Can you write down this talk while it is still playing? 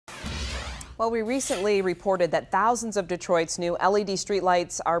Well, we recently reported that thousands of Detroit's new LED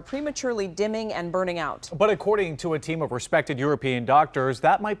streetlights are prematurely dimming and burning out. But according to a team of respected European doctors,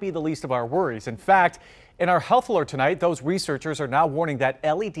 that might be the least of our worries. In fact, in our health alert tonight, those researchers are now warning that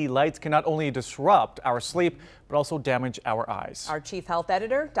LED lights can not only disrupt our sleep, but also damage our eyes. Our chief health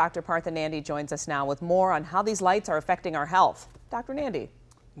editor, Dr. Partha Nandi, joins us now with more on how these lights are affecting our health. Dr. Nandi.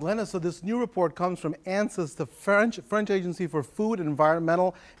 Glenna, so this new report comes from ANSYS, the French Agency for Food,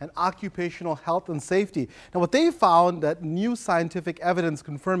 Environmental and Occupational Health and Safety. Now, what they found that new scientific evidence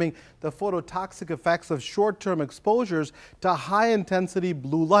confirming the phototoxic effects of short-term exposures to high-intensity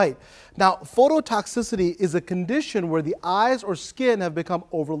blue light. Now, phototoxicity is a condition where the eyes or skin have become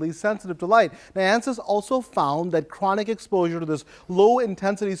overly sensitive to light. Now, ANSYS also found that chronic exposure to this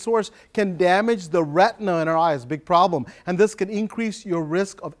low-intensity source can damage the retina in our eyes, big problem, and this can increase your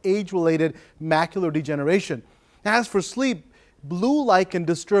risk of age-related macular degeneration. As for sleep, blue light can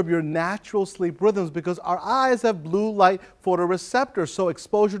disturb your natural sleep rhythms because our eyes have blue light photoreceptors. So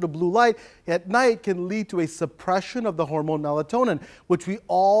exposure to blue light at night can lead to a suppression of the hormone melatonin, which we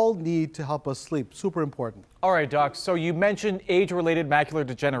all need to help us sleep. Super important. All right, Doc. So you mentioned age-related macular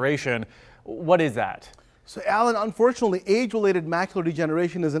degeneration. What is that? So, Alan, unfortunately, age-related macular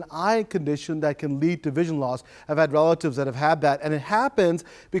degeneration is an eye condition that can lead to vision loss. I've had relatives that have had that, and it happens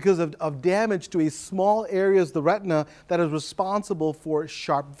because of damage to a small areas of the retina that is responsible for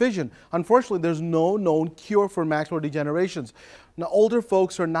sharp vision. Unfortunately, there's no known cure for macular degenerations. Now, older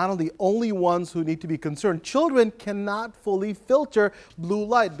folks are not the only ones who need to be concerned. Children cannot fully filter blue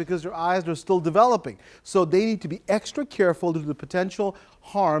light because their eyes are still developing. So they need to be extra careful due to the potential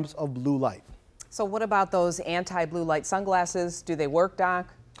harms of blue light. So what about those anti-blue light sunglasses? Do they work,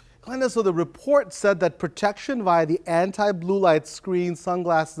 Doc? Glenda, so the report said that protection via the anti-blue light screens,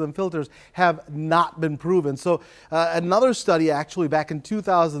 sunglasses, and filters have not been proven. So another study actually back in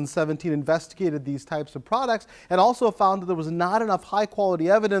 2017 investigated these types of products and also found that there was not enough high-quality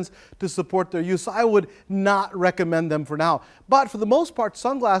evidence to support their use. So I would not recommend them for now. But for the most part,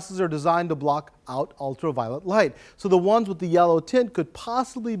 sunglasses are designed to block out ultraviolet light. So the ones with the yellow tint could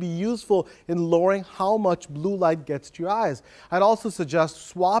possibly be useful in lowering how much blue light gets to your eyes. I'd also suggest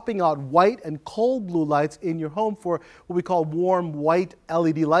swapping out white and cold blue lights in your home for what we call warm white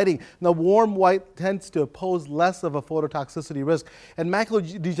LED lighting. Now, warm white tends to pose less of a phototoxicity risk. And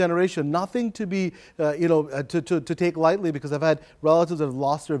macular degeneration, nothing to be, to take lightly, because I've had relatives that have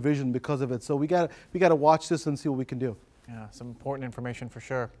lost their vision because of it. So we got to watch this and see what we can do. Yeah, some important information for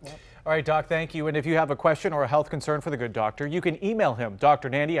sure. Yep. All right, Doc, thank you. And if you have a question or a health concern for the good doctor, you can email him, Dr.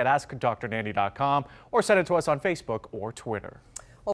 Nandi at askdrnandi.com, or send it to us on Facebook or Twitter.